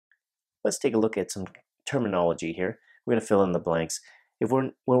Let's take a look at some terminology here. We're going to fill in the blanks.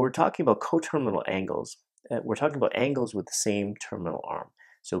 When we're talking about coterminal angles, we're talking about angles with the same terminal arm.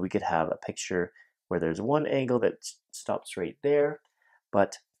 So we could have a picture where there's one angle that stops right there,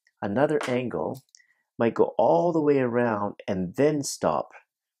 but another angle might go all the way around and then stop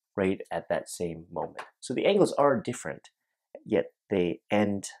right at that same moment. So the angles are different, yet they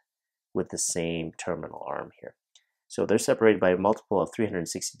end with the same terminal arm here. So they're separated by a multiple of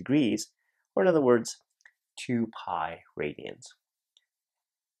 360 degrees, or in other words, 2 pi radians.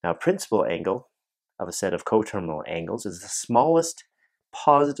 Now, principal angle of a set of coterminal angles is the smallest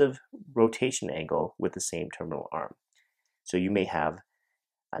positive rotation angle with the same terminal arm. So you may have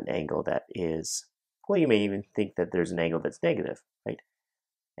an angle that is, well, you may even think that there's an angle that's negative, right?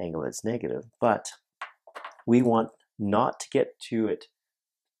 Angle that's negative, but we want not to get to it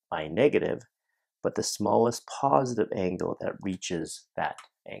by negative, but the smallest positive angle that reaches that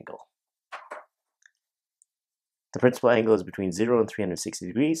angle. The principal angle is between 0 and 360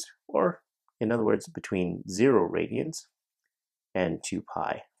 degrees, or in other words, between 0 radians and 2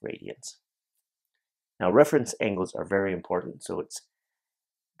 pi radians. Now, reference angles are very important, so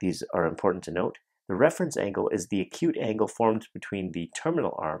these are important to note. The reference angle is the acute angle formed between the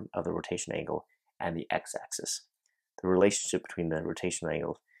terminal arm of the rotation angle and the x-axis. The relationship between the rotation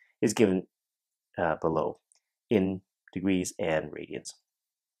angles is given below in degrees and radians.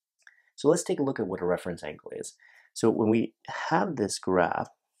 So let's take a look at what a reference angle is. So when we have this graph,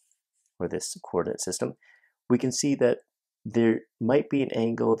 or this coordinate system, we can see that there might be an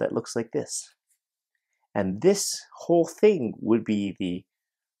angle that looks like this. And this whole thing would be the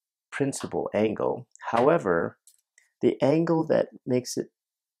principal angle. However, the angle that makes it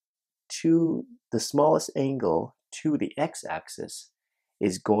to the smallest angle to the x-axis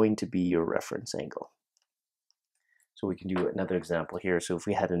is going to be your reference angle. So we can do another example here. So if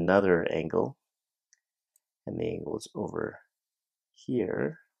we had another angle, and the angle is over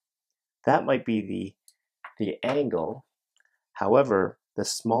here, that might be the angle. However, the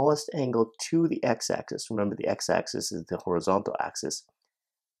smallest angle to the x-axis, remember the x-axis is the horizontal axis,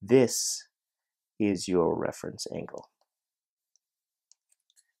 this is your reference angle.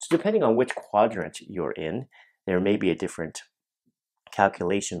 So depending on which quadrant you're in, there may be a different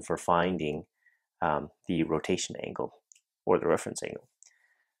calculation for finding the rotation angle or the reference angle.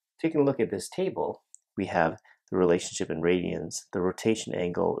 Taking a look at this table, we have the relationship in radians. The rotation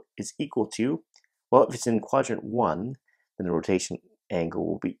angle is equal to, well, if it's in quadrant 1, then the rotation angle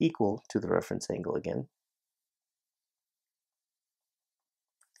will be equal to the reference angle again.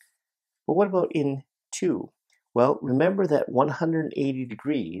 But what about in 2? Well, remember that 180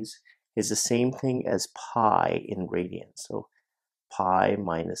 degrees is the same thing as pi in radians. So pi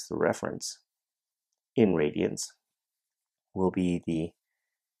minus the reference in radians will be the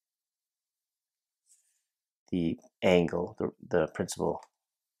angle, the principal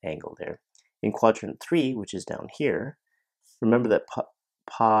angle there. In quadrant 3, which is down here, remember that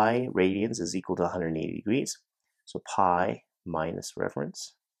pi radians is equal to 180 degrees. So pi minus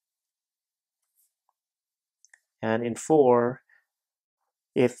reference. And in 4,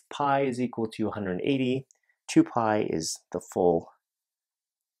 if pi is equal to 180, 2 pi is the full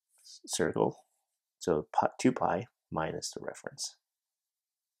circle. So 2 pi minus the reference.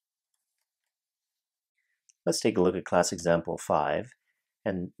 Let's take a look at class example 5,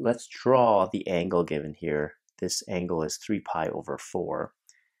 and let's draw the angle given here. This angle is 3 pi over 4.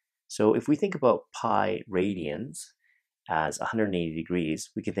 So if we think about pi radians as 180 degrees,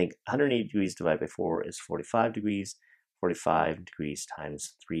 we can think 180 degrees divided by 4 is 45 degrees. 45 degrees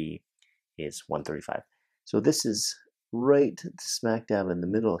times 3 is 135. So this is right smack dab in the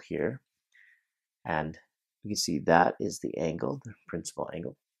middle here. And you can see that is the angle, the principal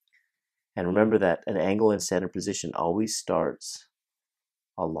angle. And remember that an angle in standard position always starts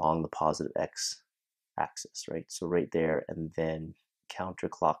along the positive x-axis, right? So right there, and then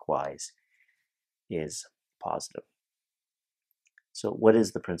counterclockwise is positive. So what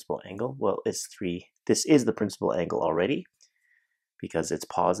is the principal angle? Well, it's 3. This is the principal angle already because it's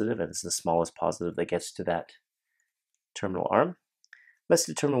positive and it's the smallest positive that gets to that terminal arm. Let's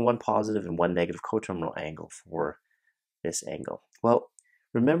determine one positive and one negative coterminal angle for this angle. Well,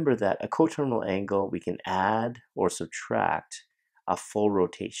 remember that a coterminal angle, we can add or subtract a full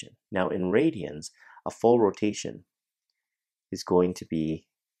rotation. Now in radians, a full rotation is going to be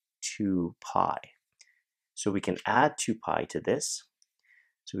 2 pi. So we can add 2 pi to this.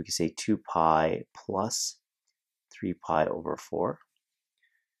 So we can say 2 pi plus 3 pi over 4.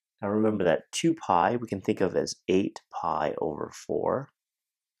 Now remember that 2 pi we can think of as 8 pi over 4.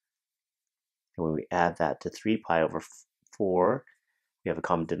 And when we add that to 3 pi over 4, we have a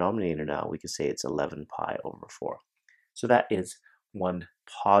common denominator now, we could say it's 11 pi over 4. So that is one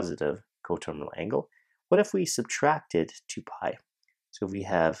positive coterminal angle. What if we subtracted 2 pi? So if we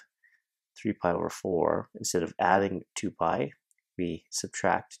have 3 pi over 4, instead of adding 2 pi, we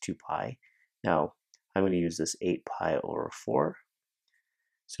subtract 2 pi. Now, I'm going to use this 8 pi over 4.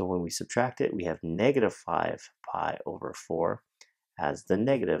 So when we subtract it, we have negative 5 pi over 4 as the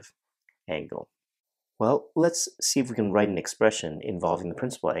negative angle. Well, let's see if we can write an expression involving the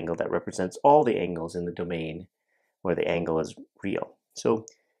principal angle that represents all the angles in the domain where the angle is real. So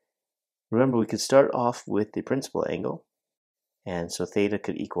remember, we could start off with the principal angle, and so theta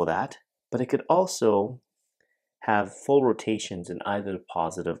could equal that, but it could also have full rotations in either the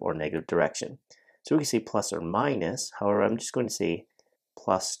positive or negative direction. So we can say plus or minus. However, I'm just going to say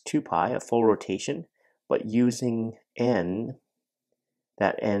plus 2 pi, a full rotation, but using n,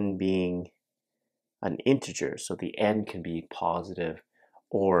 that n being an integer, so the n can be positive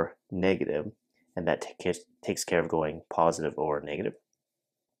or negative, and that takes care of going positive or negative.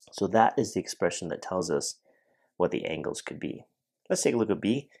 So that is the expression that tells us what the angles could be. Let's take a look at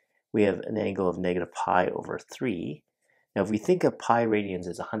B. We have an angle of negative pi over 3. Now if we think of pi radians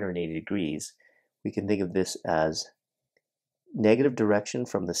as 180 degrees, we can think of this as negative direction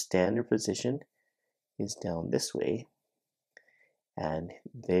from the standard position is down this way, and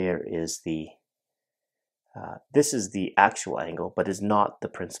there is the this is the actual angle, but is not the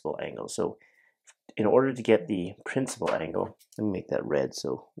principal angle. So in order to get the principal angle, let me make that red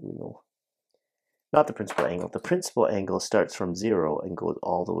so we know. Not the principal angle. The principal angle starts from 0 and goes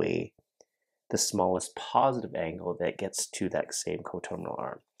all the way the smallest positive angle that gets to that same coterminal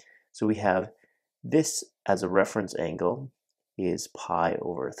arm. So we have this as a reference angle is pi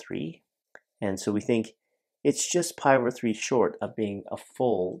over 3. And so we think it's just pi over 3 short of being a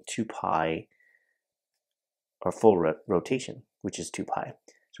full 2 pi or full rotation, which is 2 pi.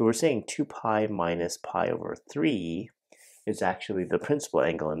 So we're saying 2 pi minus pi over 3 is actually the principal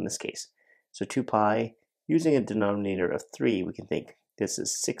angle in this case. So 2 pi, using a denominator of 3, we can think this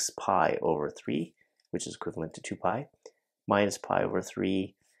is 6 pi over 3, which is equivalent to 2 pi, minus pi over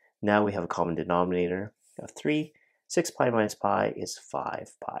 3. Now we have a common denominator of 3. 6 pi minus pi is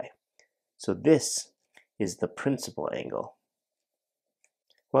 5 pi. So this is the principal angle.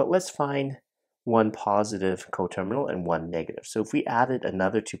 Well, let's find one positive coterminal and one negative. So if we added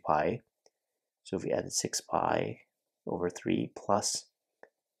another 2 pi, so if we added 6 pi over 3 plus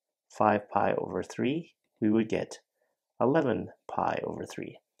 5 pi over 3, we would get 11 pi over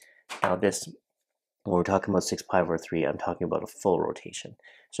 3. Now this, when we're talking about 6 pi over 3, I'm talking about a full rotation.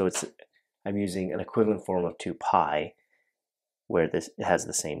 So I'm using an equivalent form of 2 pi where this has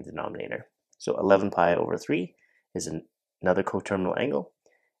the same denominator. So 11 pi over 3 is another coterminal angle.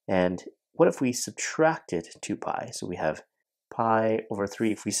 And what if we subtracted 2 pi? So we have pi over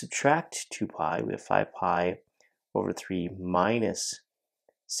 3. If we subtract 2 pi, we have 5 pi over 3 minus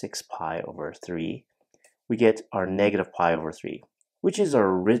 6 pi over 3. We get our negative pi over 3, which is our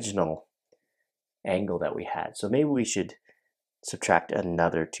original angle that we had. So maybe we should subtract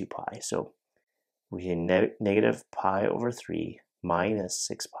another 2 pi. So we have negative pi over 3 minus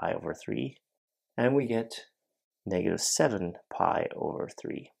 6 pi over 3, and we get negative 7 pi over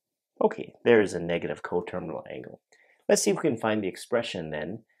 3. Okay, there is a negative coterminal angle. Let's see if we can find the expression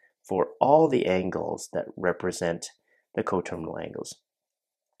then for all the angles that represent the coterminal angles.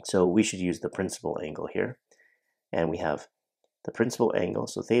 So we should use the principal angle here. And we have the principal angle,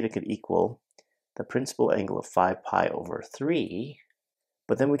 so theta could equal the principal angle of 5 pi over 3,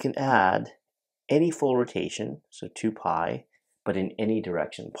 but then we can add any full rotation, so 2 pi, but in any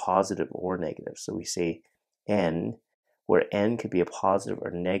direction, positive or negative. So we say n, where n could be a positive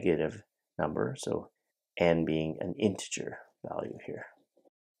or negative number, so n being an integer value here,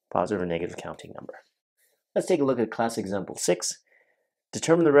 positive or negative counting number. Let's take a look at class example 6.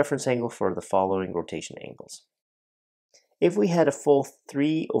 Determine the reference angle for the following rotation angles. If we had a full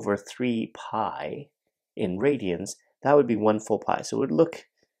 3 over 3 pi in radians, that would be 1 full pi. So it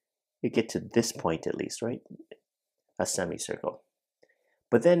would get to this point at least, right? A semicircle.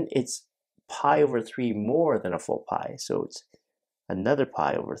 But then it's pi over 3 more than a full pi, so it's another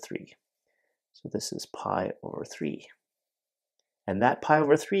pi over 3. So this is pi over 3. And that pi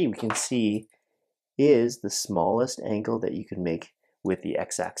over 3, we can see, is the smallest angle that you can make with the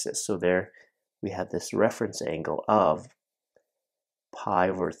x-axis. So there we have this reference angle of pi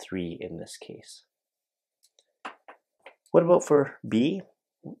over 3 in this case. What about for B?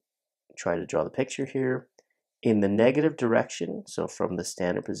 Try to draw the picture here. In the negative direction, so from the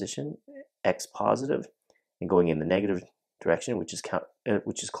standard position, x positive, and going in the negative direction, which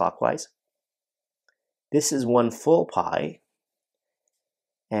is clockwise. This is 1 full pi,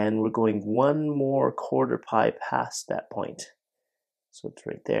 and we're going 1 more quarter pi past that point. So it's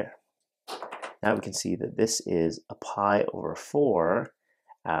right there. Now we can see that this is a pi over 4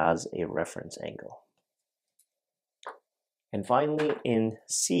 as a reference angle. And finally, in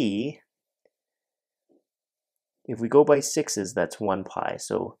C, if we go by 6s, that's 1 pi.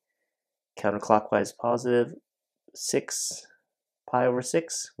 So counterclockwise positive, 6 pi over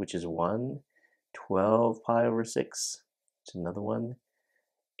 6, which is 1. 12 pi over 6, it's another one.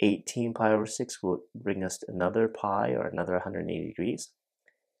 18 pi over 6 will bring us to another pi, or another 180 degrees.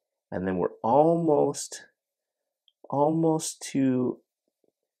 And then we're almost to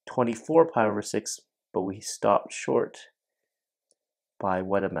 24 pi over 6, but we stopped short by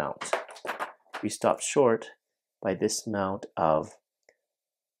what amount? We stopped short by this amount of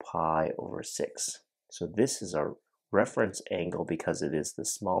pi over 6. So this is our reference angle because it is the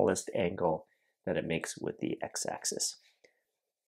smallest angle that it makes with the x-axis.